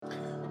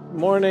Good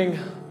morning.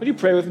 Would you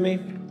pray with me?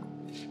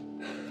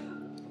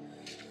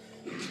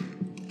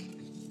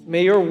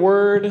 May your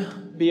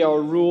word be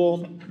our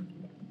rule,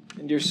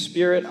 and your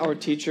spirit our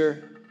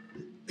teacher,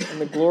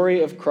 and the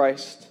glory of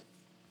Christ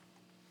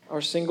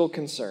our single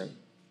concern.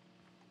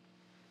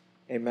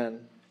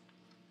 Amen.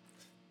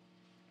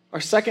 Our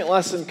second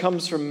lesson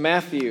comes from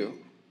Matthew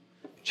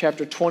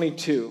chapter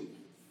 22.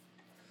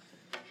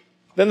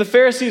 Then the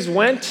Pharisees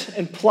went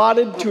and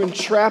plotted to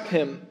entrap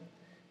him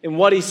in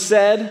what he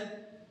said.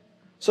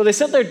 So they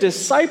sent their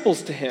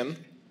disciples to him,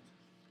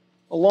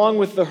 along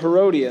with the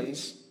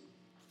Herodians,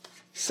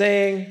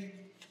 saying,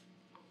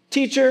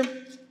 "Teacher,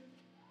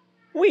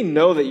 we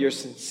know that you're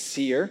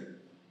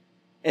sincere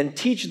and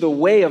teach the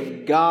way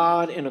of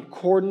God in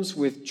accordance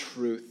with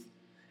truth,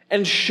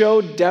 and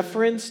show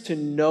deference to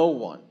no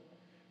one,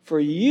 for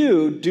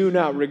you do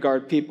not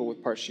regard people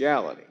with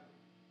partiality.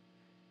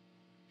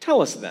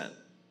 Tell us then,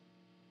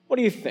 what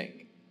do you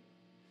think?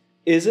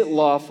 Is it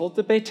lawful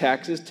to pay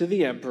taxes to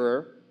the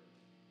emperor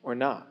or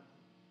not?"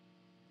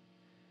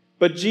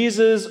 But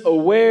Jesus,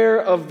 aware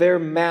of their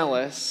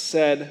malice,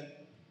 said,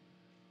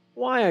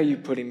 "Why are you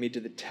putting me to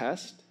the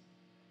test?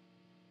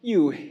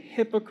 You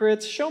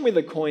hypocrites, show me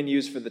the coin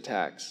used for the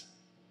tax."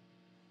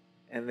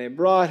 And they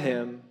brought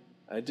him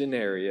a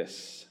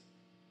denarius.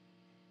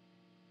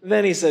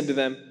 Then he said to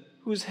them,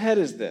 "Whose head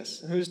is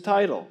this, and whose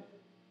title?"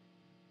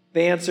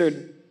 They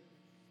answered,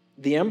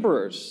 "The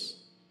emperor's."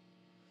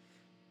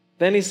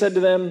 Then he said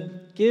to them,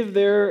 "Give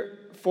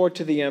therefore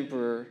to the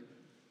emperor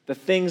the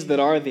things that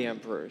are the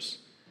emperor's,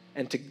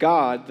 and to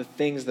God the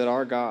things that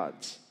are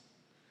God's."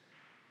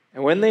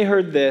 And when they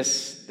heard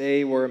this,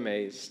 they were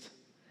amazed,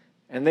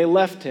 and they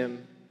left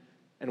him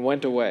and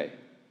went away.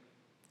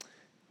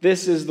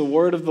 This is the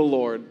word of the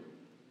Lord.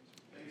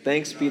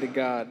 Thanks be to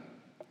God.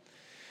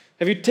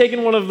 Have you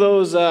taken one of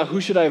those "Who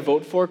should I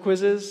vote for"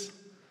 quizzes,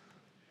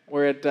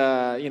 where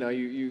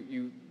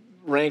you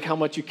rank how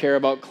much you care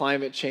about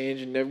climate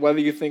change and whether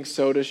you think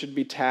soda should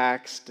be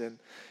taxed,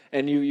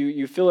 and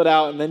you fill it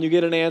out, and then you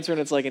get an answer, and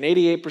it's like an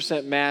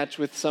 88% match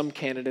with some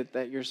candidate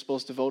that you're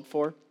supposed to vote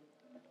for?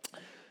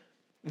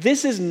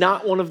 This is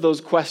not one of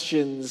those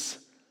questions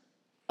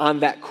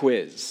on that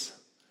quiz.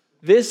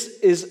 This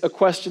is a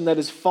question that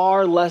is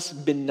far less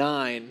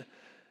benign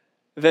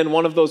than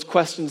one of those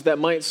questions that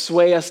might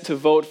sway us to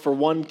vote for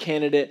one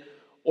candidate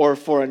or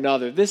for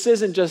another. This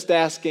isn't just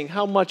asking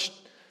how much,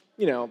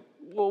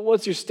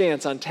 what's your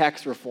stance on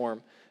tax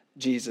reform,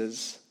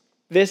 Jesus?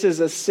 This is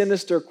a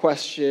sinister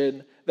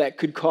question that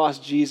could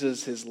cost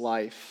Jesus his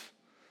life,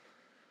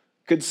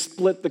 could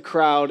split the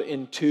crowd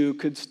in two,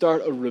 could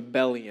start a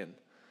rebellion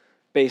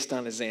based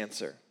on his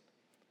answer.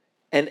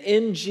 And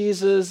in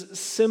Jesus'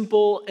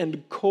 simple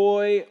and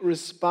coy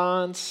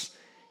response,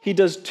 he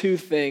does two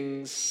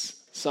things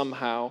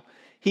somehow.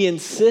 He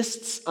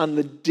insists on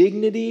the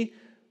dignity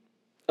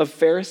of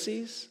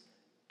Pharisees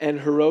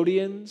and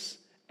Herodians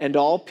and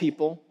all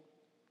people,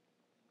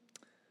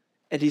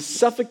 and he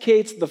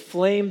suffocates the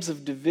flames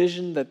of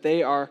division that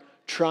they are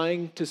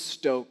trying to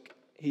stoke.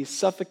 He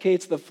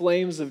suffocates the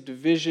flames of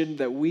division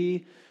that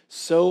we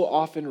so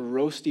often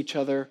roast each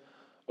other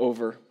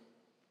over.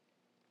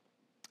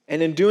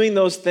 And in doing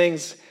those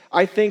things,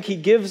 I think he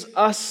gives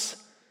us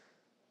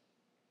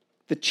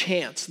the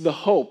chance, the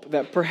hope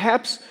that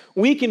perhaps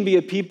we can be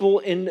a people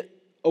in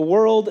a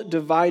world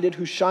divided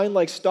who shine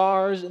like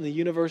stars in the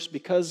universe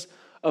because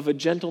of a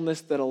gentleness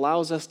that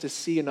allows us to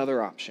see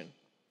another option.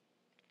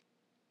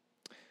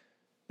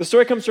 The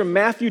story comes from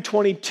Matthew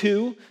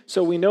 22,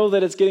 so we know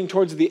that it's getting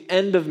towards the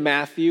end of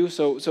Matthew.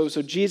 So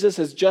Jesus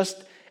has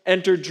just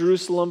entered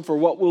Jerusalem for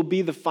what will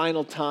be the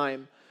final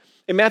time.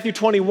 In Matthew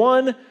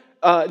 21,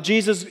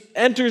 Jesus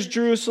enters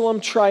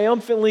Jerusalem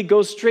triumphantly,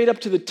 goes straight up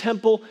to the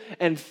temple,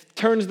 and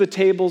turns the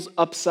tables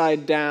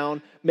upside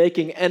down,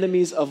 making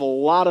enemies of a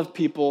lot of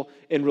people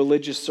in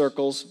religious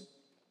circles.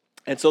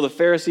 And so the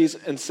Pharisees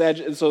and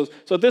Sadducees, so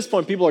at this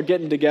point, people are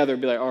getting together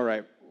and be like, all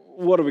right,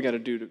 what are we going to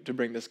do to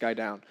bring this guy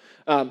down?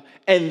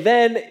 And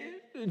then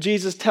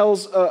Jesus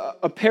tells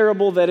a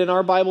parable that in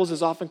our Bibles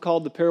is often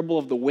called the parable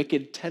of the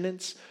wicked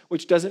tenants,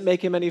 which doesn't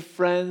make him any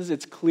friends.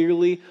 It's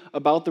clearly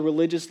about the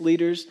religious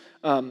leaders.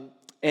 And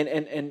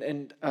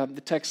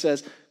the text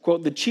says,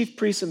 quote, "The chief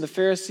priests and the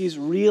Pharisees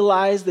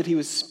realized that he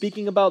was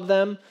speaking about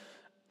them,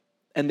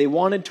 and they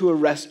wanted to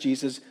arrest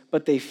Jesus,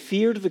 but they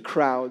feared the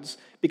crowds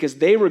because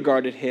they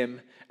regarded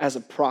him as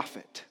a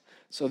prophet."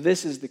 So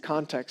this is the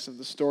context of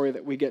the story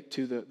that we get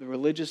to. The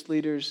religious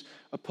leaders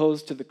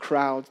opposed to the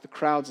crowds. The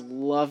crowds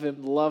love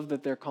him, love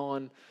that they're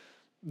calling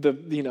the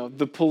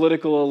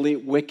political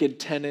elite wicked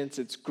tenants.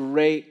 It's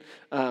great.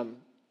 And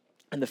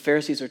the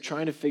Pharisees are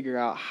trying to figure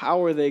out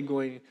how are they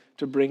going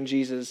to bring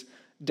Jesus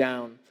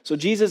down. So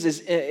Jesus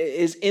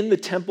is in the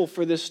temple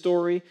for this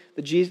story.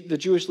 The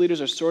Jewish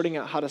leaders are sorting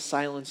out how to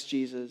silence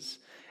Jesus.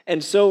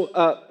 And so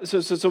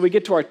we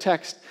get to our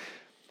text.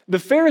 The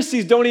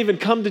Pharisees don't even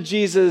come to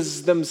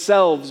Jesus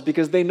themselves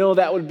because they know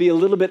that would be a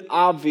little bit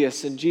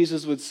obvious and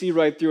Jesus would see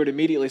right through it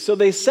immediately. So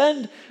they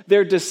send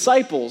their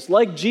disciples.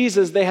 Like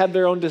Jesus, they had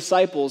their own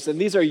disciples,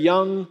 and these are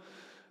young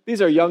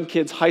These are young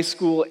kids, high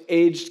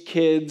school-aged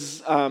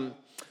kids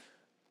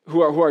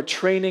who are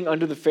training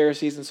under the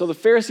Pharisees. And so the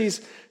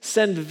Pharisees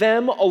send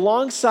them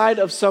alongside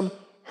of some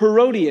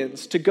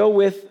Herodians to go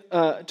with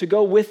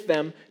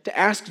them to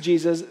ask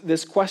Jesus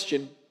this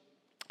question.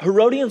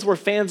 Herodians were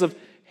fans of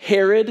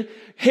Herod.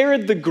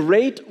 Herod the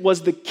Great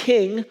was the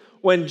king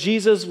when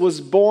Jesus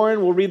was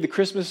born. We'll read the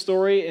Christmas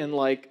story in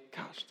like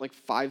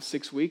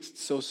 5-6 weeks.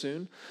 It's so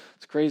soon.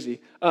 It's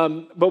crazy.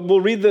 But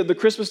we'll read the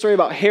Christmas story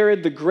about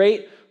Herod the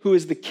Great, who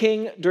is the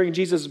king during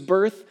Jesus'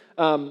 birth.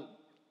 And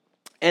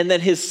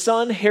then his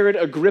son, Herod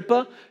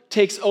Agrippa,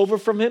 takes over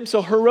from him.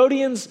 So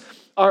Herodians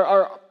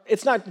are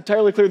it's not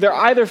entirely clear. They're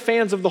either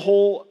fans of the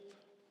whole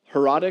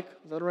Herodic,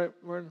 is that the right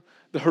word?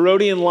 The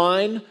Herodian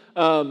line,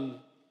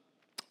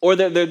 or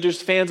they're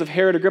just fans of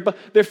Herod Agrippa.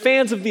 They're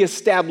fans of the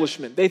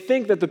establishment. They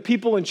think that the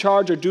people in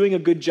charge are doing a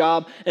good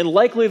job, and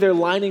likely they're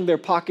lining their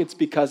pockets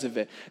because of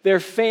it. They're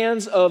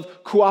fans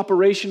of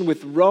cooperation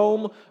with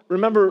Rome.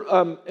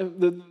 Remember,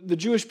 the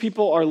Jewish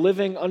people are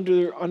living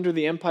under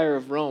the empire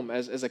of Rome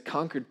as a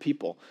conquered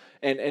people.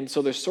 And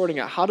so they're sorting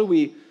out, how do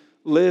we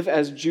live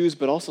as Jews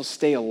but also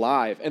stay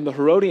alive? And the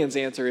Herodians'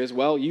 answer is,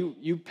 well,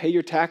 you pay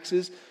your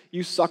taxes,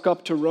 you suck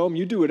up to Rome,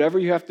 you do whatever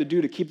you have to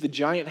do to keep the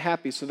giant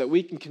happy so that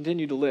we can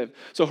continue to live.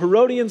 So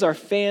Herodians are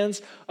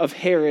fans of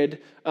Herod,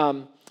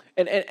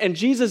 and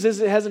Jesus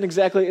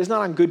is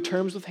not on good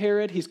terms with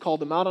Herod. He's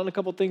called him out on a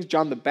couple things.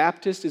 John the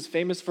Baptist is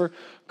famous for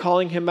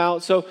calling him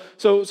out. So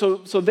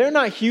they're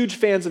not huge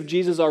fans of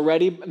Jesus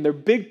already, and they're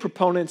big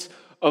proponents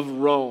of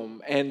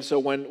Rome. And so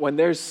when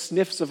there's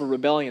sniffs of a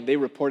rebellion, they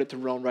report it to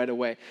Rome right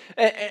away.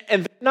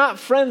 And they're not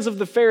friends of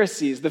the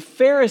Pharisees. The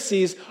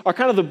Pharisees are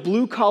kind of the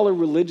blue-collar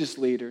religious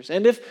leaders.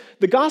 And if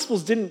the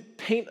Gospels didn't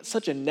paint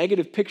such a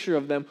negative picture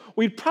of them,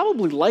 we'd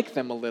probably like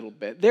them a little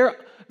bit. They're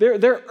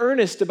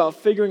earnest about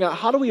figuring out,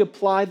 how do we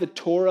apply the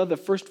Torah, the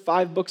first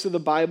 5 books of the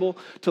Bible,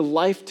 to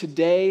life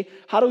today?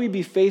 How do we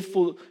be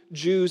faithful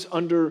Jews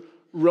under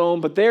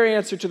Rome? But their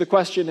answer to the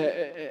question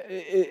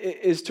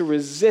is to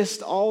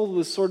resist all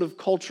the sort of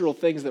cultural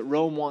things that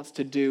Rome wants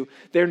to do.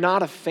 They're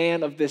not a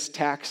fan of this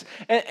tax.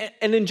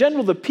 And in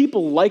general, the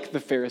people like the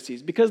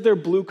Pharisees because they're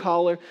blue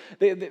collar.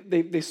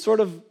 They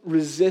sort of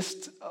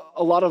resist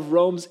a lot of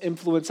Rome's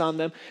influence on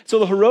them. So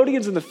the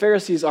Herodians and the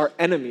Pharisees are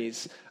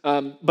enemies,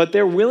 but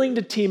they're willing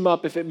to team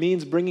up if it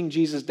means bringing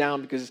Jesus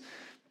down, because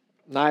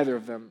neither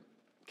of them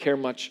care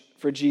much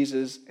for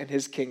Jesus and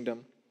his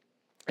kingdom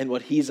and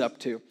what he's up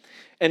to.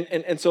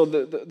 And so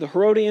the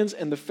Herodians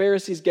and the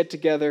Pharisees get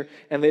together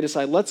and they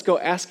decide, let's go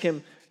ask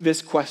him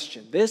this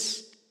question.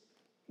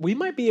 We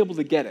might be able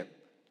to get him.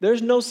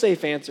 There's no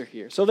safe answer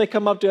here. So they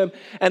come up to him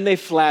and they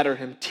flatter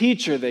him.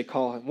 Teacher, they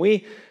call him.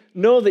 We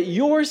know that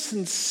you're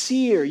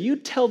sincere. You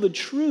tell the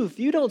truth.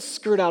 You don't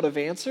skirt out of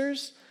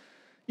answers.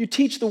 You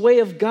teach the way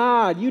of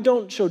God. You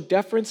don't show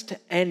deference to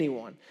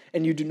anyone.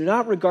 And you do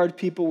not regard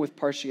people with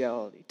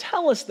partiality.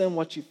 Tell us then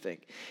what you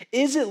think.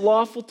 Is it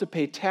lawful to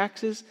pay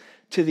taxes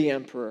to the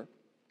emperor?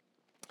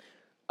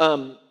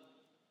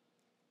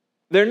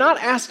 They're not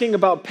asking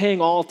about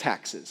paying all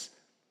taxes.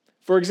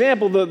 For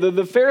example,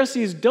 the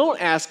Pharisees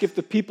don't ask if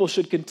the people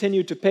should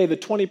continue to pay the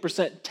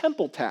 20%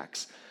 temple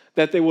tax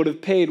that they would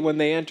have paid when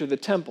they entered the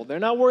temple. They're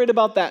not worried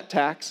about that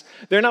tax.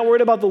 They're not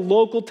worried about the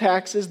local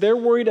taxes. They're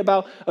worried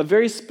about a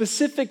very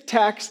specific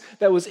tax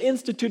that was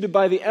instituted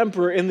by the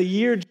emperor in the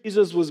year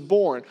Jesus was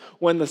born,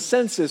 when the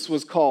census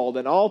was called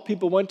and all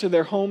people went to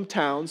their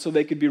hometown so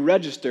they could be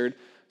registered,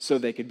 so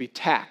they could be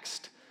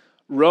taxed.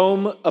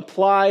 Rome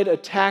applied a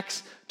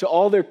tax to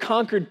all their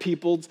conquered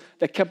peoples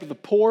that kept the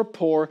poor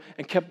poor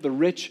and kept the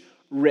rich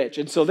rich.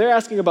 And so they're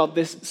asking about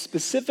this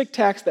specific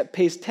tax that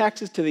pays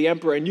taxes to the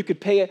emperor, and you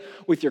could pay it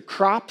with your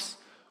crops,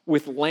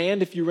 with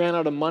land if you ran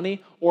out of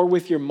money, or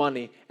with your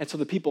money. And so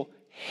the people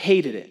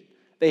hated it.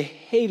 They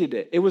hated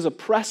it. It was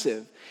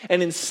oppressive.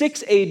 And in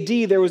 6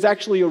 AD, there was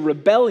actually a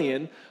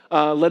rebellion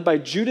led by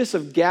Judas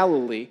of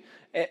Galilee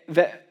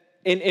that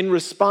in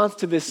response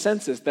to this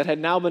census that had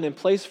now been in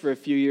place for a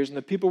few years, and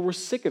the people were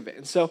sick of it.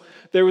 And so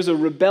there was a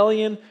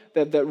rebellion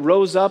that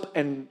rose up,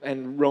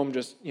 and Rome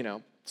just,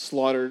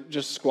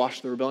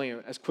 squashed the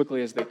rebellion as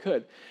quickly as they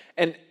could.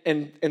 And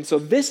so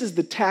this is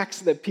the tax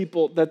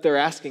that they're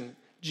asking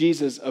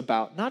Jesus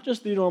about. Not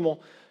just the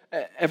normal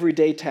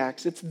everyday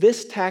tax. It's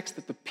this tax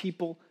that the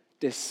people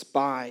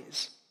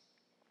despise.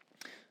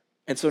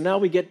 And so now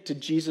we get to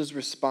Jesus'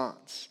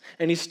 response.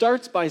 And he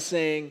starts by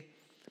saying,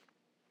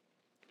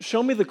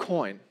 show me the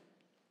coin,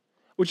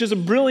 which is a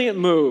brilliant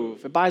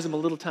move. It buys him a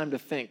little time to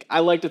think. I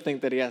like to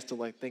think that he has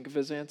to think of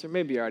his answer.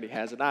 Maybe he already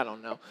has it. I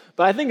don't know.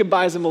 But I think it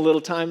buys him a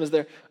little time.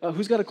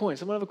 Who's got a coin?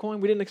 Someone have a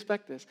coin? We didn't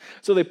expect this.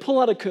 So they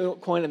pull out a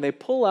coin, and they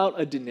pull out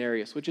a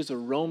denarius, which is a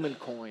Roman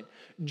coin.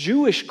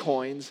 Jewish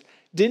coins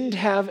didn't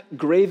have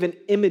graven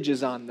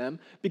images on them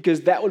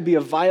because that would be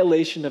a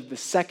violation of the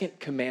second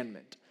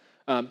commandment.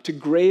 To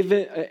grave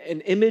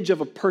an image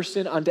of a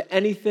person onto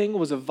anything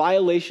was a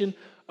violation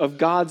of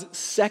God's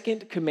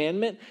second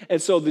commandment.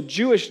 And so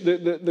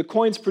the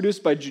coins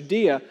produced by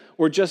Judea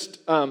were just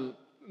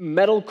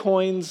metal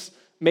coins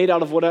made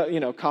out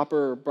of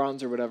copper or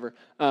bronze or whatever,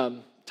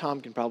 Tom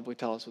can probably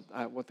tell us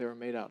what they were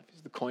made out of.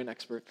 He's the coin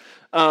expert.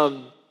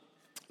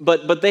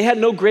 But they had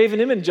no graven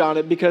image on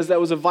it because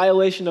that was a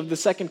violation of the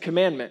second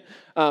commandment.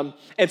 And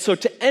so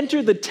to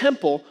enter the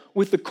temple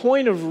with the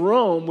coin of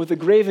Rome with a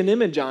graven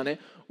image on it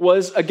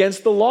was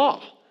against the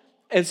law.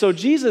 And so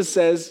Jesus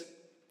says,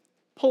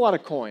 pull out a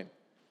coin.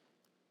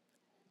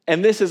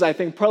 And this is, I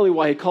think, probably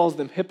why he calls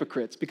them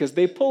hypocrites, because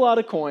they pull out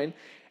a coin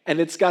and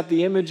it's got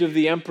the image of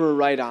the emperor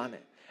right on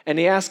it. And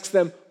he asks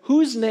them,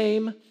 whose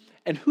name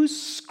and whose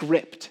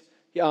script?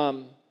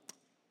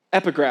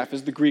 Epigraph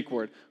is the Greek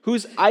word.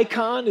 Whose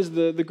icon is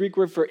the Greek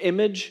word for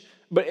image?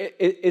 But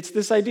it's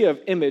this idea of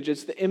image.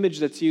 It's the image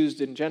that's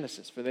used in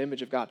Genesis for the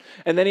image of God.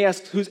 And then he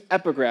asks, whose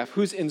epigraph,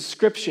 whose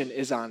inscription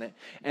is on it?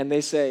 And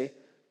they say,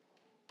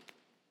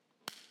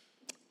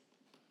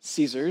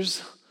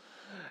 Caesar's.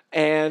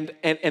 And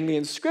the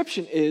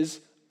inscription is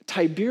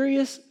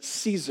Tiberius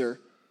Caesar,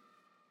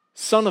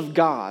 son of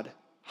God,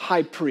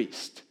 high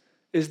priest,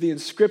 is the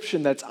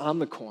inscription that's on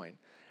the coin.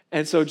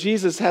 And so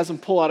Jesus has them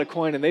pull out a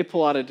coin, and they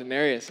pull out a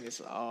denarius, and he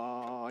says,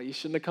 oh, you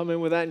shouldn't have come in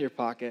with that in your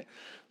pocket.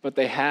 But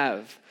they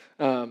have.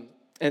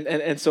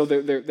 And so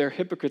they're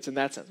hypocrites in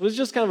that sense. It was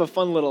just kind of a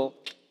fun little,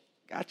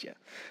 gotcha.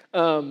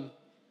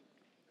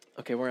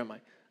 Okay, where am I?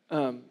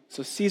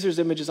 So Caesar's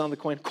image is on the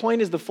coin.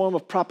 Coin is the form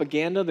of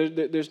propaganda.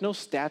 There's no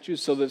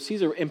statues, so that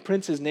Caesar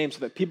imprints his name so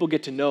that people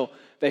get to know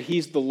that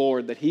he's the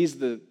Lord, that he's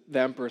the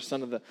emperor,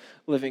 son of the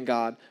living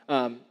God.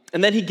 And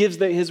then he gives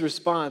his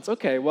response.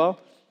 Okay, well,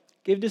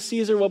 give to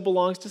Caesar what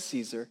belongs to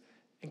Caesar,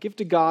 and give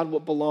to God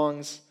what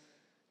belongs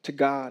to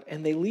God.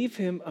 And they leave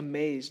him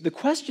amazed. The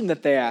question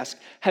that they ask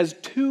has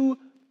two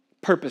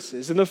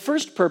purposes. And the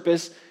first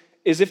purpose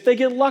is if they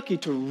get lucky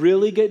to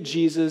really get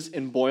Jesus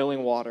in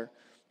boiling water.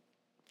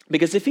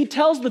 Because if he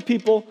tells the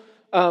people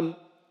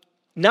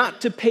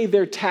not to pay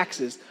their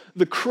taxes,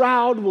 the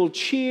crowd will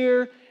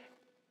cheer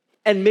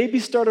and maybe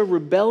start a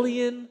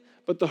rebellion,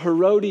 but the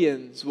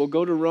Herodians will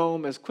go to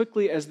Rome as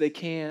quickly as they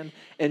can,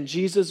 and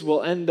Jesus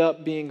will end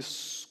up being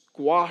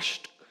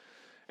squashed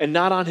and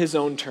not on his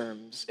own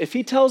terms. If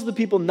he tells the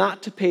people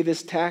not to pay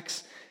this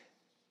tax,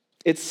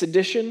 it's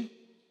sedition,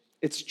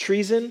 it's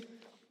treason,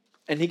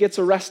 and he gets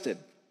arrested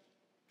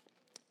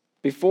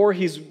before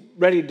he's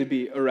ready to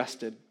be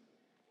arrested.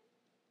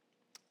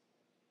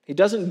 He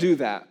doesn't do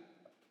that.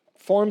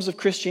 Forms of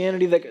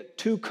Christianity that get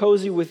too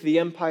cozy with the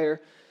empire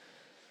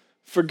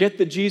forget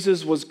that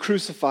Jesus was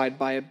crucified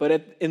by it,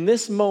 but in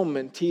this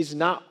moment, he's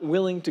not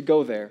willing to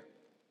go there.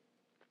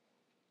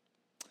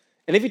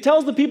 And if he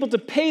tells the people to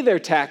pay their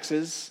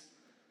taxes,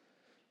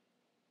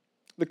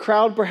 the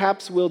crowd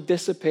perhaps will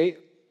dissipate,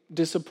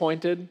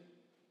 disappointed,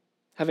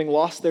 having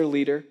lost their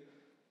leader,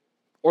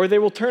 or they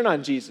will turn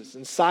on Jesus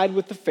and side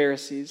with the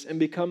Pharisees and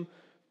become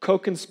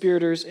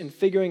co-conspirators in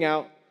figuring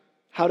out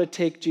how to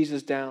take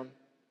Jesus down.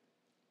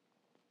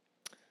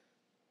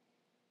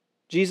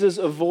 Jesus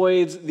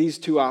avoids these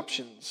two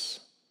options.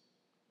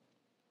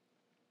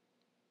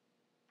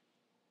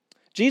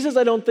 Jesus,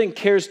 I don't think,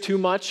 cares too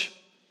much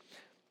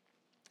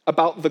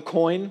about the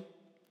coin,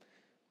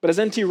 but as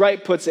N.T.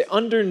 Wright puts it,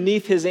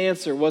 underneath his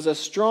answer was a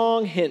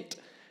strong hint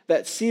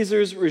that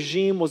Caesar's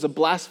regime was a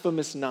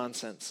blasphemous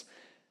nonsense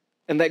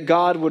and that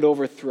God would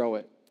overthrow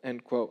it,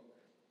 end quote.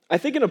 I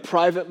think in a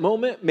private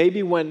moment,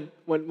 maybe when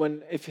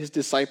if his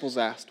disciples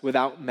asked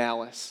without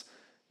malice,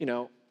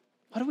 what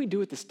do we do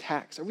with this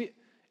tax?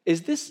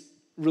 Is this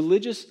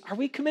religious? Are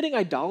we committing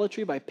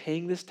idolatry by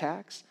paying this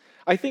tax?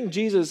 I think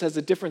Jesus has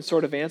a different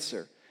sort of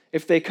answer.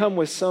 If they come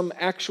with some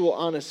actual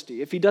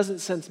honesty, if he doesn't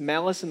sense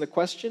malice in the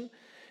question,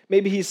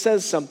 maybe he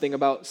says something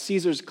about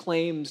Caesar's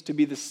claims to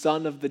be the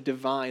son of the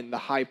divine, the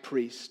high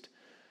priest.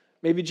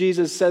 Maybe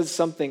Jesus says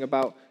something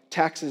about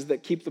taxes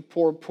that keep the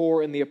poor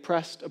poor and the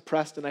oppressed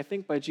oppressed. And I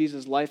think by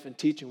Jesus' life and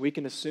teaching, we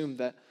can assume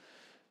that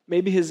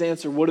maybe his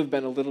answer would have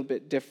been a little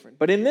bit different.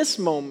 But in this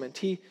moment,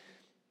 he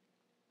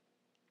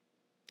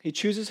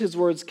chooses his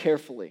words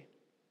carefully.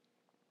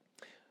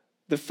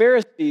 The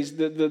Pharisees,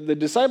 the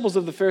disciples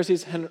of the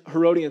Pharisees and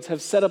Herodians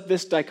have set up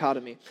this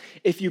dichotomy.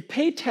 If you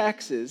pay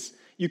taxes,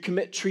 you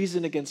commit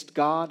treason against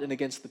God and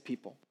against the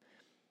people.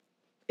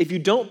 If you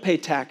don't pay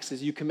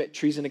taxes, you commit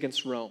treason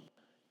against Rome.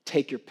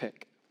 Take your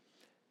pick.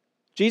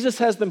 Jesus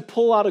has them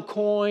pull out a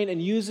coin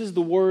and uses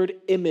the word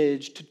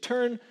image to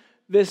turn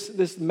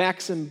this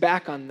maxim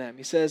back on them.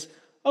 He says,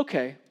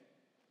 okay,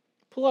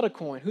 pull out a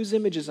coin. Whose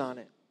image is on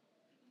it?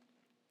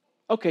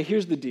 Okay,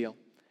 here's the deal.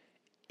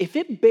 If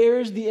it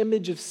bears the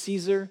image of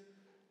Caesar,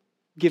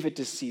 give it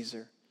to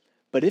Caesar.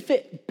 But if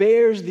it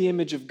bears the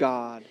image of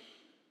God,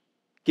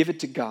 give it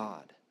to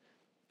God.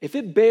 If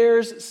it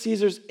bears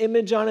Caesar's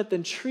image on it,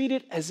 then treat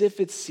it as if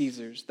it's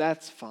Caesar's.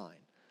 That's fine.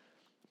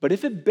 But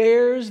if it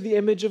bears the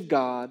image of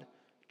God,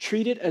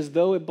 treat it as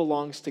though it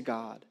belongs to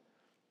God.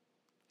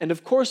 And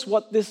of course,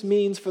 what this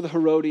means for the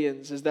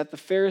Herodians is that the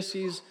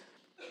Pharisees,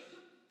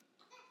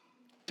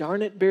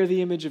 darn it, bear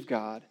the image of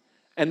God.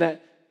 And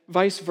that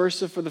vice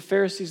versa for the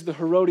Pharisees, the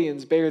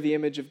Herodians bear the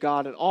image of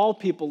God. And all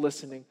people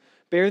listening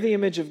bear the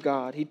image of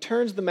God. He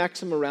turns the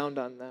maxim around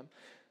on them.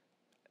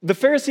 The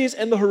Pharisees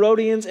and the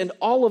Herodians and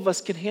all of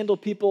us can handle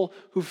people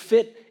who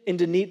fit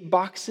into neat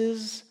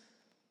boxes.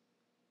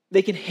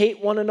 They can hate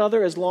one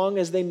another as long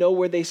as they know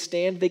where they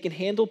stand. They can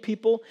handle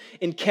people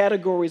in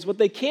categories. What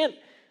they can't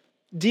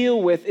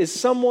deal with is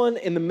someone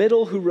in the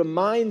middle who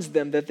reminds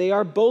them that they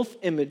are both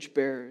image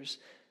bearers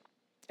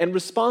and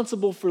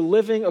responsible for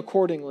living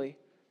accordingly.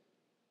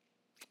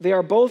 They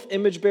are both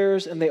image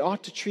bearers and they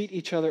ought to treat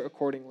each other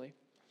accordingly.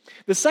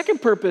 The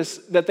second purpose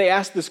that they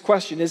ask this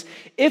question is,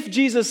 if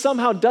Jesus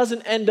somehow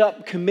doesn't end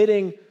up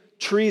committing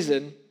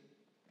treason,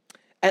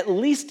 at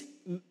least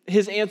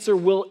his answer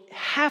will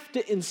have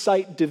to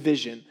incite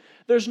division.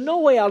 There's no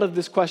way out of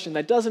this question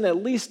that doesn't at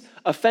least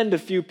offend a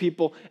few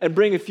people and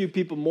bring a few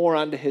people more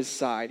onto his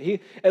side.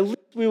 At least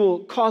we will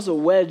cause a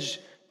wedge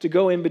to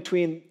go in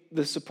between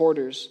the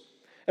supporters.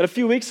 And a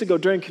few weeks ago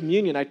during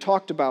communion, I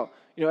talked about,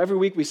 every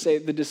week we say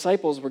the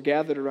disciples were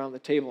gathered around the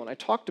table, and I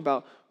talked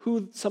about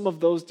who some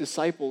of those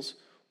disciples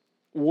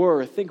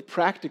were. Think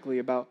practically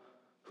about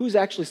who's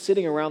actually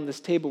sitting around this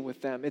table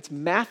with them. It's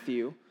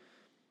Matthew,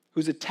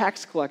 who's a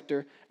tax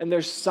collector, and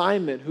there's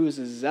Simon, who's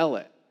a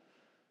zealot.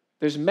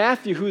 There's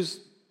Matthew, who's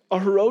a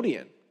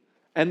Herodian,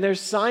 and there's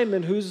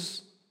Simon,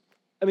 who's,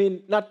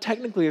 not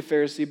technically a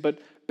Pharisee, but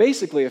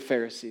basically a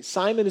Pharisee.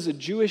 Simon is a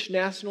Jewish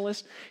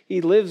nationalist.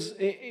 He lives,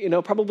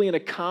 probably in a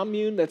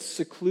commune that's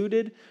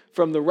secluded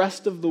from the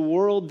rest of the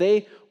world.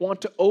 They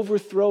want to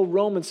overthrow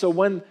Rome, and so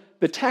when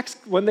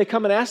they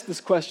come and ask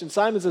this question,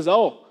 Simon says,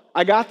 "Oh,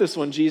 I got this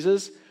one,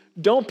 Jesus.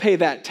 Don't pay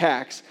that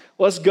tax.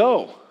 Let's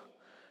go."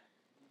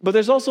 But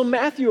there's also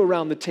Matthew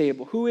around the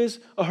table, who is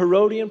a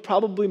Herodian,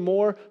 probably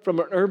more from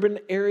an urban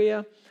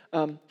area.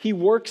 He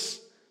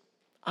works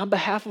on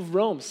behalf of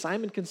Rome.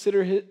 Simon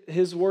considered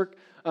his work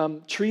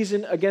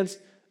treason against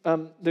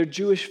their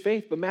Jewish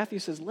faith. But Matthew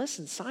says,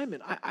 "Listen,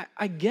 Simon,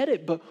 I get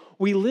it, but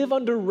we live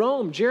under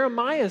Rome.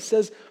 Jeremiah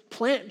says,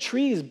 plant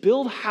trees,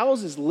 build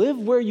houses, live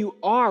where you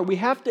are. We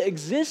have to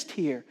exist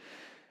here."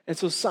 And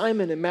so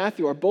Simon and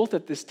Matthew are both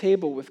at this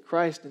table with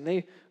Christ, and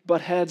they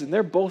butt heads, and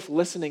they're both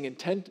listening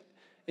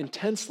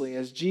intensely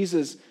as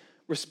Jesus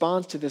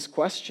responds to this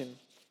question.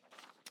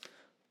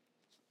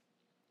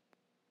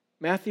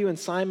 Matthew and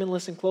Simon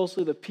listen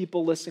closely. The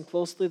people listen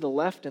closely. The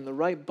left and the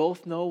right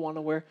both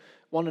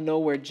want to know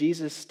where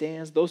Jesus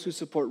stands. Those who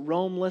support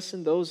Rome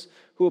listen. Those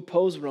who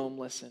oppose Rome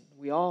listen.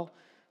 We all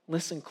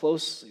listen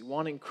closely,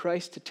 wanting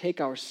Christ to take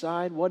our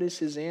side. What is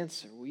his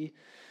answer? We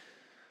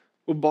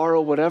will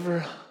borrow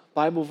whatever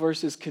Bible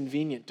verse is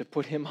convenient to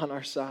put him on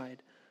our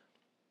side.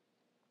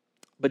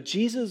 But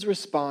Jesus'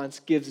 response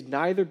gives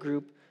neither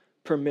group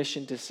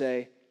permission to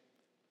say,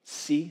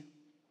 "See,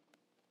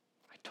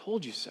 I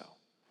told you so.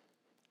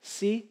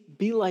 See,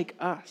 be like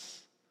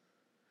us."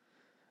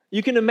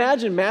 You can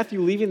imagine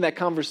Matthew leaving that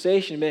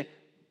conversation. Do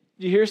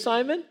you hear,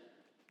 Simon?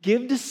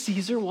 Give to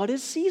Caesar what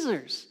is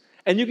Caesar's.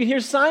 And you can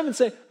hear Simon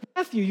say,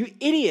 "Matthew, you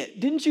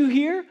idiot, didn't you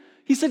hear?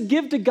 He said,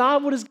 give to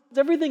God what is God's.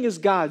 Everything is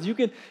God's."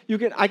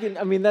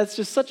 That's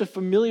just such a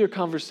familiar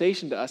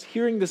conversation to us,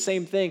 hearing the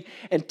same thing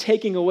and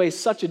taking away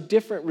such a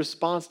different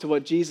response to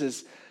what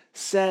Jesus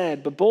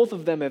said. But both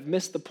of them have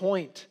missed the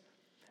point.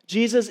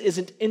 Jesus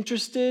isn't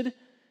interested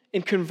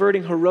in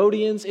converting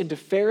Herodians into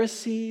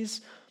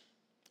Pharisees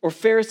or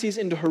Pharisees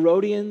into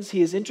Herodians.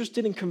 He is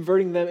interested in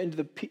converting them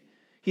into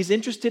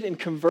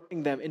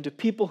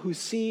people who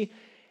see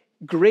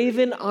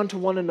graven onto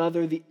one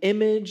another the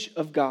image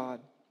of God.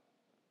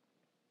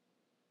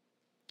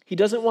 He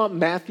doesn't want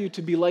Matthew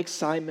to be like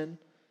Simon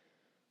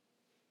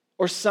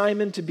or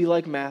Simon to be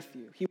like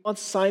Matthew. He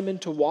wants Simon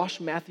to wash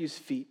Matthew's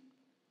feet.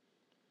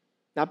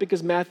 Not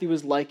because Matthew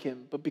is like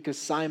him, but because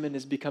Simon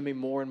is becoming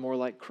more and more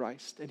like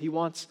Christ. And he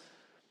wants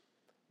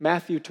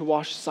Matthew to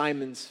wash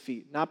Simon's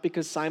feet. Not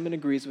because Simon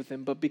agrees with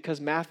him, but because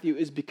Matthew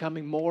is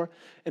becoming more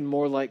and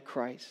more like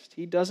Christ.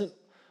 He doesn't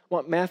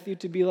want Matthew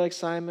to be like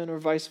Simon or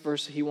vice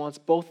versa. He wants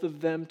both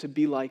of them to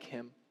be like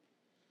him.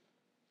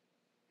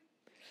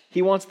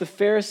 He wants the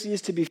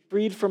Pharisees to be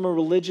freed from a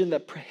religion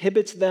that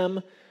prohibits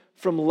them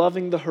from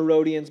loving the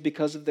Herodians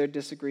because of their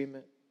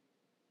disagreement.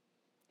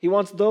 He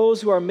wants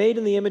those who are made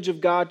in the image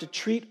of God to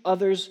treat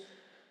others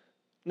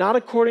not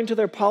according to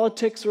their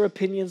politics or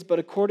opinions, but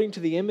according to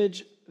the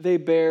image they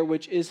bear,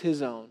 which is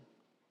his own.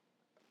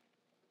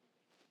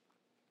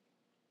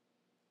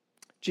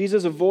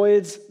 Jesus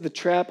avoids the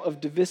trap of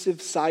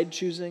divisive side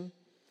choosing,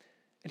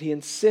 and he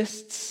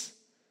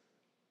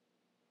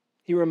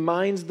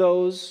reminds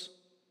those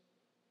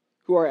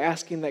who are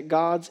asking that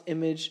God's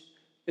image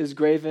is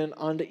graven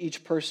onto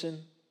each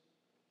person.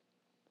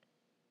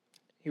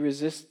 He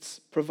resists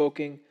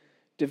provoking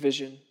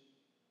division.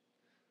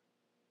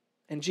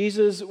 And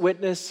Jesus'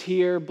 witness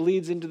here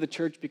bleeds into the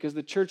church because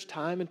the church,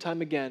 time and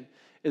time again,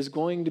 is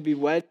going to be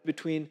wedged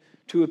between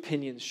two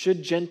opinions.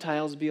 Should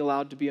Gentiles be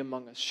allowed to be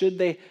among us? Should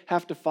they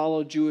have to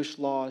follow Jewish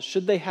laws?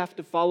 Should they have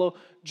to follow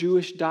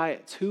Jewish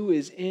diets? Who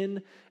is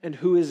in and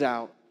who is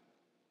out?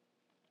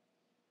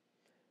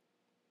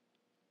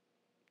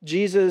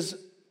 Jesus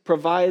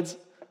provides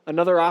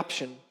another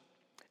option,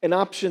 an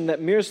option that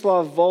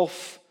Miroslav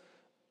Volf,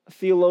 a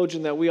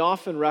theologian that we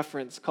often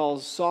reference,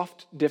 calls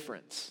soft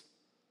difference.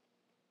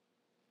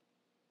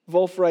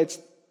 Wolf writes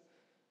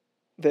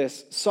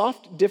this: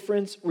 soft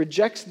difference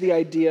rejects the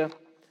idea,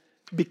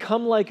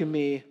 become like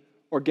me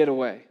or get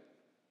away.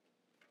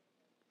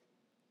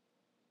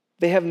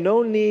 They have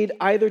no need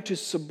either to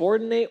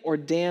subordinate or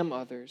damn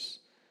others,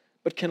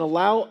 but can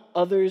allow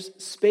others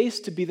space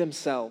to be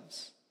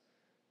themselves.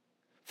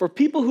 For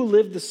people who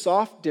live the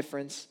soft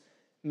difference,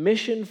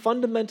 mission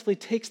fundamentally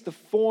takes the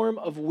form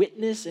of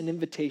witness and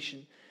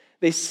invitation.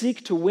 They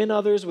seek to win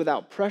others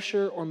without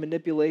pressure or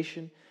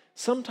manipulation,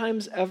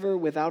 sometimes ever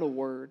without a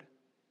word.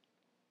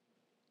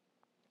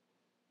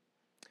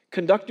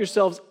 Conduct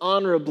yourselves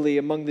honorably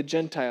among the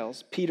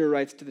Gentiles, Peter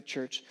writes to the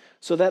church,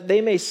 so that they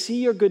may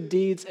see your good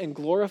deeds and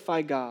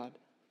glorify God.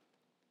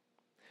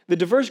 The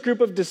diverse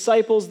group of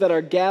disciples that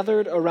are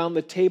gathered around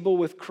the table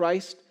with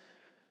Christ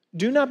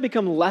do not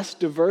become less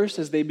diverse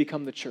as they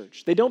become the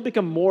church. They don't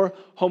become more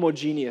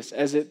homogeneous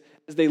as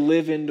they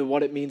live into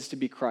what it means to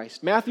be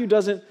Christ. Matthew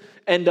doesn't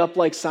end up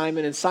like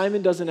Simon, and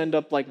Simon doesn't end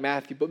up like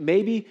Matthew, but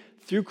maybe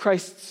through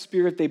Christ's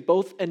Spirit, they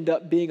both end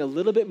up being a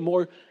little bit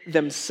more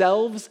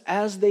themselves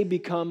as they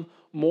become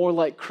more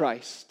like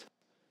Christ.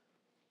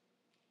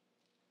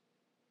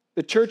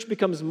 The church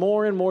becomes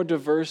more and more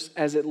diverse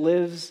as it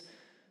lives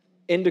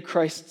into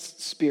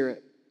Christ's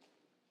Spirit.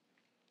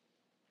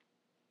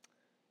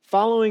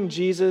 Following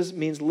Jesus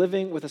means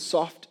living with a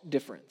soft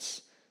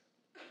difference,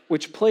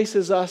 which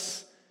places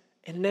us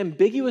in an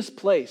ambiguous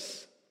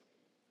place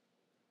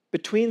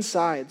between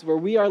sides where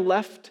we are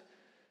left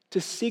to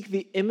seek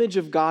the image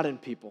of God in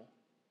people.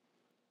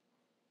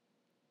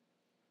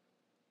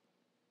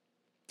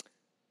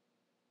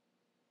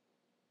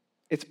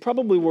 It's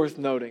probably worth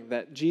noting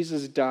that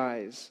Jesus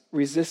dies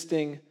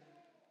resisting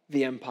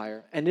the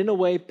empire and in a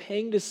way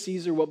paying to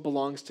Caesar what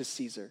belongs to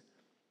Caesar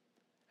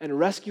and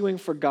rescuing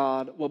for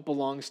God what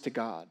belongs to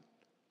God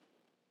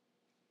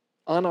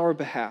on our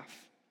behalf.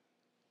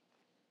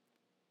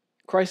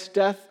 Christ's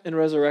death and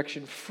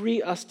resurrection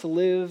free us to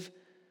live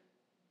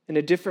in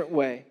a different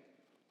way,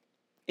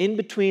 in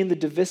between the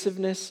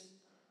divisiveness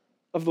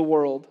of the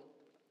world,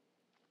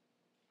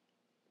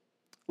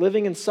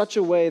 living in such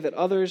a way that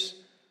others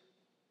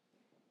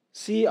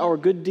see our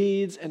good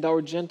deeds and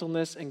our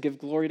gentleness and give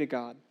glory to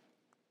God.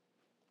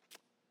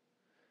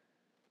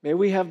 May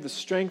we have the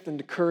strength and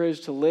the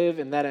courage to live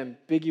in that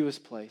ambiguous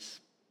place.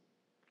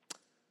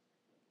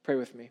 Pray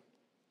with me.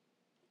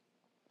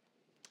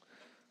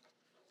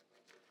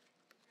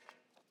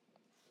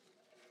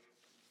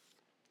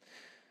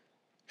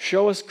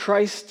 Show us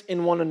Christ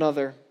in one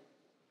another.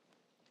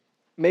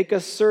 Make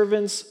us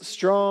servants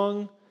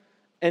strong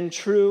and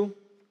true.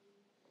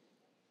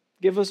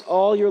 Give us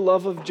all your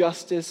love of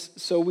justice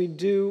so we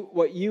do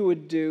what you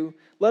would do.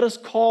 Let us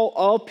call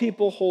all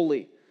people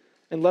holy,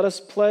 and let us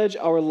pledge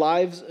our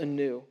lives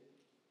anew.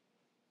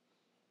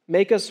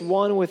 Make us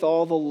one with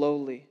all the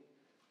lowly.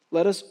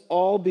 Let us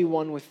all be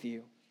one with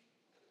you.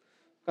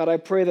 God, I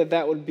pray that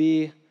that would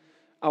be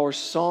our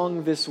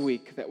song this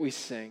week that we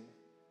sing.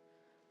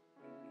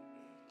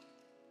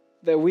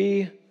 That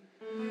we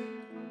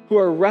who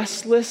are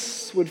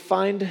restless would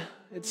find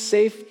it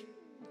safe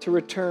to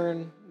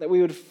return, that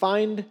we would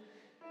find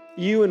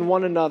you in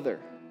one another,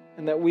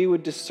 and that we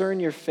would discern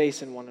your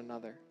face in one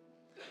another.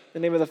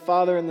 In the name of the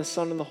Father, and the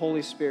Son, and the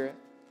Holy Spirit,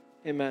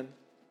 amen.